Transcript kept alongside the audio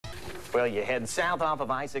Well, you head south off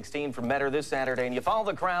of I-16 from Metter this Saturday, and you follow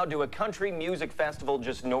the crowd to a country music festival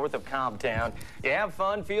just north of Cobtown. You have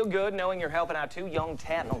fun, feel good, knowing you're helping out two young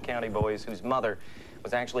Tattnall County boys whose mother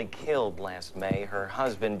was actually killed last May, her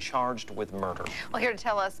husband charged with murder. Well, here to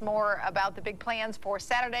tell us more about the big plans for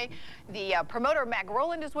Saturday, the promoter Mack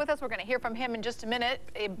Rowland is with us. We're going to hear from him in just a minute.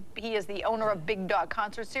 He is the owner of Big Dog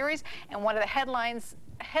Concert Series, and one of the headliners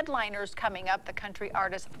coming up, the country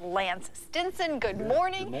artist Lance Stinson. Good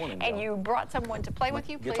morning. Good morning, and you brought someone to play with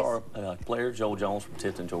you, please. Guitar player Joel Jones from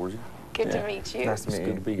Tifton, Georgia. Good to meet you. Nice to meet you. It's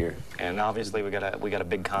good to be here. And obviously we got a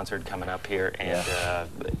big concert coming up here, and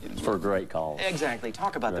it's for a great cause. Exactly.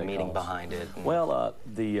 Talk about the meaning behind it. Well,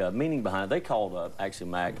 the meaning behind it, they called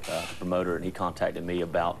actually Mack, the promoter, and he contacted me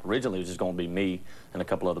about, originally it was just going to be me and a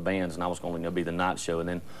couple other bands, and I was going to be the night show, and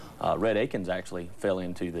then Rhett Akins actually fell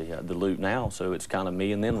into the loop now, so it's kind of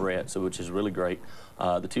me and then Rhett, so which is really great.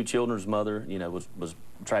 The two children's mother, you know, was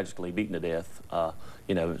tragically beaten to death,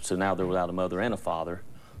 you know, so now they're without a mother and a father.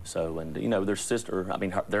 So, and you know, their sister, I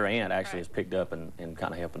mean, their aunt actually has picked up and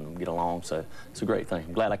kind of helping them get along. So it's a great thing.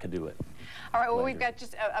 I'm glad I could do it. All right, well, we've got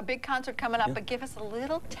just a big concert coming up, but give us a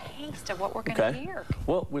little taste of what we're going to hear.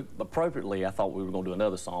 Well, appropriately, I thought we were going to do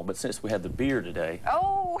another song, but since we had the beer today,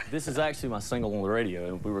 this is actually my single on the radio,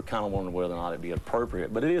 and we were kind of wondering whether or not it'd be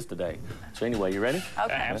appropriate, but it is today. So anyway, you ready?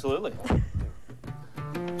 Okay. Absolutely.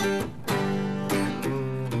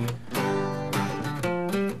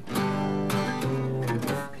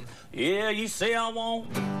 Yeah, you say I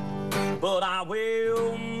won't, but I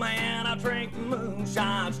will, man. I drink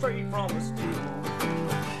moonshine straight from the still.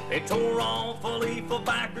 They tore off a leaf of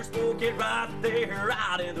backer, spoke it right there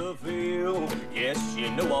out in the field. Yes, you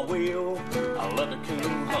know I will. I love to cool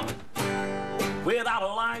hunt without a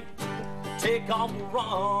light, take off the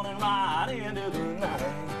run and ride into the night.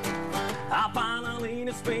 I finally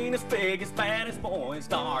the Spanish biggest, baddest boy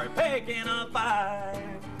start picking up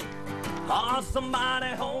fight. Oh,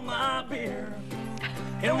 somebody hold my beer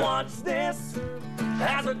and watch this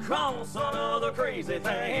as I cross another crazy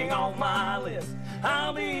thing on my list.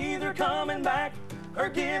 I'll be either coming back or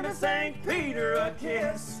giving St. Peter a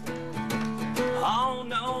kiss. Oh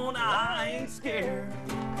no, I ain't scared,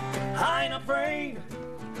 I ain't afraid.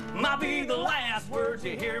 Might be the last words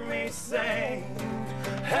you hear me say.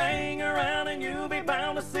 Hang around and you'll be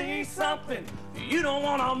bound to see something you don't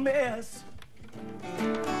want to miss.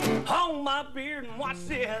 Hold my beard and watch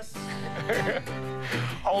this.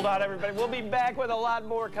 Hold on, everybody. We'll be back with a lot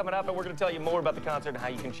more coming up, and we're going to tell you more about the concert and how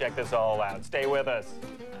you can check this all out. Stay with us.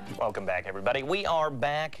 Welcome back, everybody. We are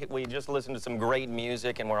back. We just listened to some great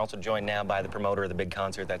music, and we're also joined now by the promoter of the big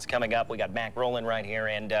concert that's coming up. We got Mack Rowland right here,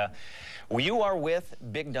 and you are with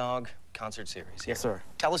Big Dog Concert Series. Yes, sir.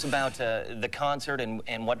 Tell us about the concert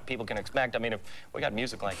and what people can expect. I mean, if we got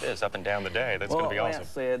music like this up and down the day, that's going to be awesome.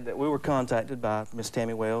 Lance said that we were contacted by Miss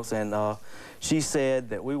Tammy Wells, and she said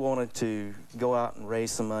that we wanted to go out and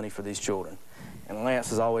raise some money for these children. And Lance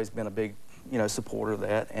has always been a big, you know, supporter of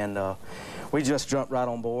that, and we just jumped right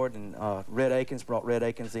on board, and Rhett Akins brought Rhett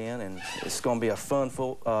Akins in, and it's going to be a fun,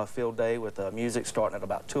 filled day with music starting at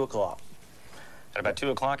about 2 o'clock. At about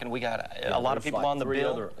 2 o'clock, and we got a lot of people on the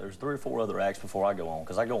bill. There's 3 or 4 other acts before I go on,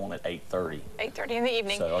 because I go on at 8:30. 8:30 in the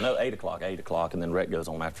evening. So, no, 8 o'clock, and then Rhett goes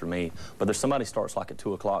on after me. But there's somebody starts like at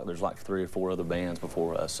 2 o'clock. There's like 3 or 4 other bands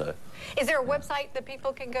before us, so. Is there a website that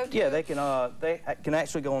people can go to? Yeah, they can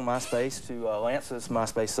actually go on MySpace to Lance's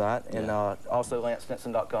MySpace site, and also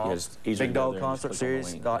LanceStinson.com, yeah,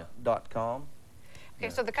 BigDogConcertSeries.com. Okay,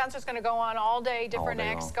 so the concert's going to go on all day, different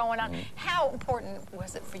acts going on. How important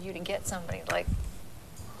was it for you to get somebody like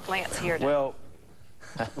Lance here? Well,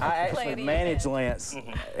 I actually manage Lance,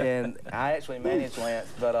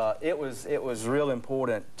 but it was real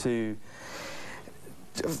important for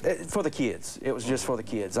the kids. It was just for the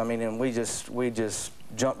kids. I mean, and we just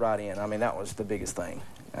jumped right in. I mean, that was the biggest thing,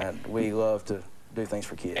 and we love to do things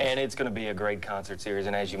for kids. And it's going to be a great concert series,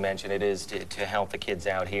 and as you mentioned, it is to help the kids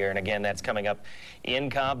out here. And again, that's coming up in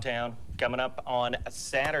Cobtown, coming up on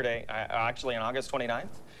Saturday, actually on August 29th.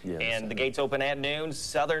 Yes. And the gates open at noon,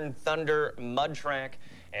 Southern Thunder Mud Track.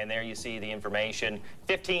 And there you see the information.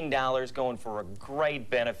 $15 going for a great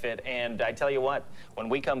benefit. And I tell you what, when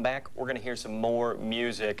we come back, we're going to hear some more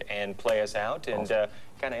music and play us out and kind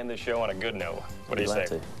of end the show on a good note. What do you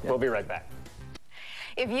say? We'll be right back.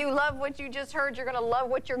 If you love what you just heard, you're going to love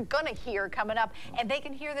what you're going to hear coming up. And they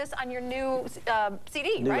can hear this on your new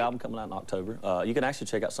CD, New album coming out in October. You can actually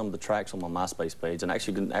check out some of the tracks on my MySpace page, and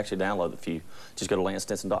actually you can download a few. Just go to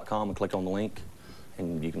LanceStinson.com and click on the link,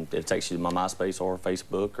 and it takes you to my MySpace or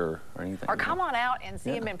Facebook or anything. Or come on out and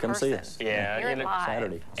see him in come person. see us. Yeah, Hear it live.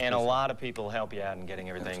 Saturday. And a lot of people help you out in getting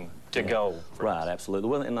everything to go. Right, absolutely.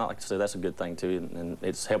 Well, and like I said, that's a good thing too, and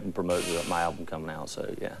it's helping promote my album coming out.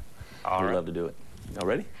 So yeah, we'd love to do it. Y'all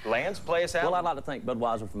ready? Lance, play us out. Well, I'd like to thank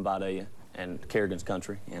Budweiser from Vidalia and Kerrigan's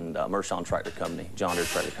Country and Mershon Tractor Company, John Deere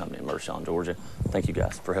Tractor Company in Mershon, Georgia. Thank you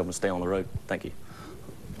guys for helping stay on the road. Thank you.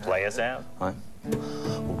 Play us out. All right.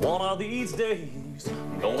 One of these days,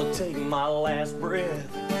 I'm gonna take my last breath.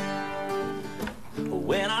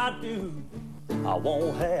 When I do, I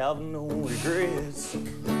won't have no regrets.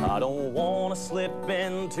 I don't wanna slip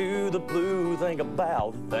into the blue, think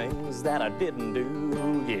about the things that I didn't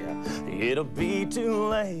do. Yeah, it'll be too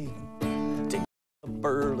late to get up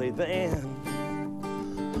early then,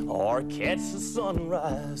 or catch the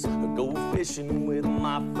sunrise, or go fishing with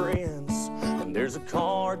my friends. And there's a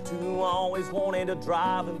car or two I always wanted to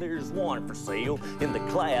drive, and there's one for sale in the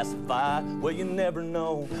classified. Well, you never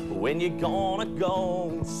know when you're gonna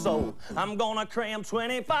go, so I'm gonna cram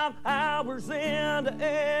 25 hours into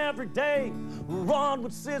every day, run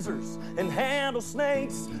with scissors and handle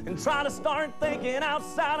snakes, and try to start thinking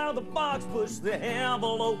outside of the box, push the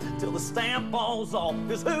envelope till the stamp falls off,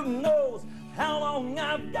 'cause who knows how long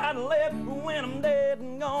I've got left. When I'm dead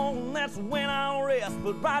and gone, that's when I'll rest.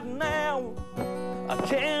 But right now, I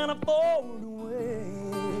can't afford to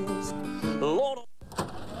waste. Lord,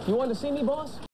 you wanted to see me, boss?